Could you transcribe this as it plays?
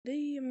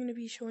to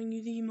be showing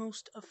you the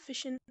most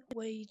efficient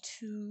way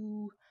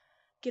to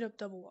get up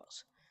double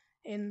walls,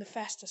 and the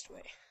fastest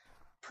way.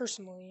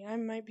 Personally, I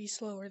might be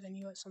slower than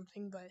you at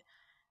something, but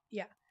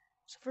yeah.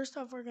 So first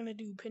off, we're going to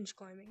do pinch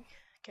climbing.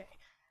 Okay,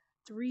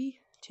 3,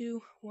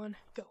 2, 1,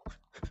 go.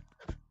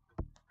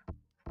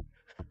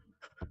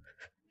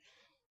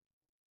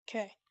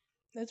 Okay,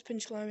 that's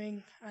pinch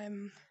climbing.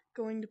 I'm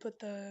going to put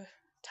the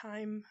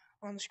time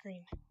on the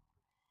screen.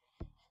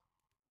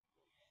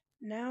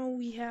 Now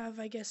we have,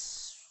 I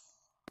guess,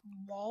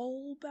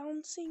 wall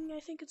bouncing, I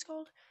think it's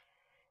called.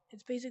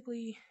 It's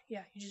basically,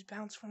 yeah, you just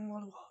bounce from wall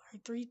to wall. All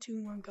right, 3,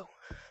 2, 1, go.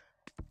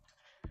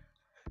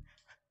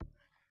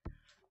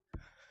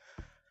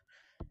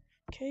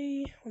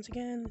 Okay, once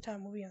again, the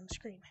time will be on the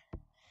screen.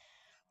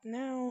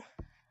 Now,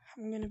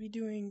 I'm going to be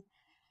doing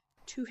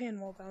 2-hand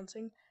wall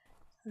bouncing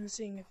and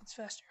seeing if it's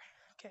faster.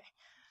 Okay,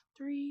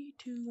 3,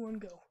 2, 1,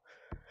 go.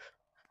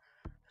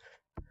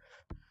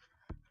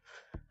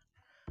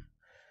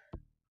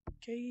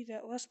 Okay,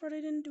 that last part I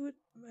didn't do it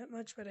that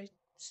much, but I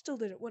still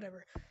did it,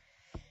 whatever.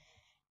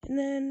 And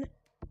then,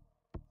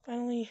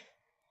 finally,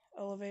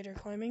 elevator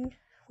climbing,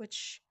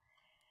 which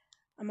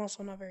I'm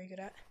also not very good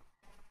at.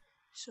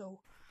 So,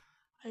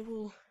 I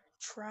will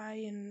try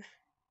and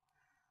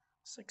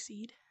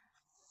succeed.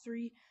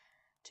 3,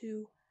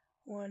 2,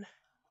 1,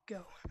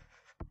 go.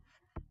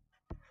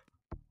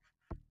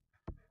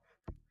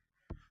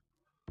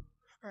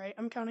 Alright,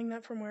 I'm counting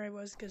that from where I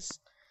was because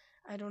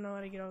I don't know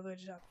how to get all the way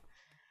to the top.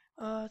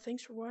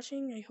 Thanks for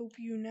watching. I hope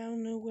you now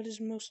know what is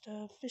most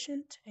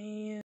efficient,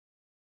 and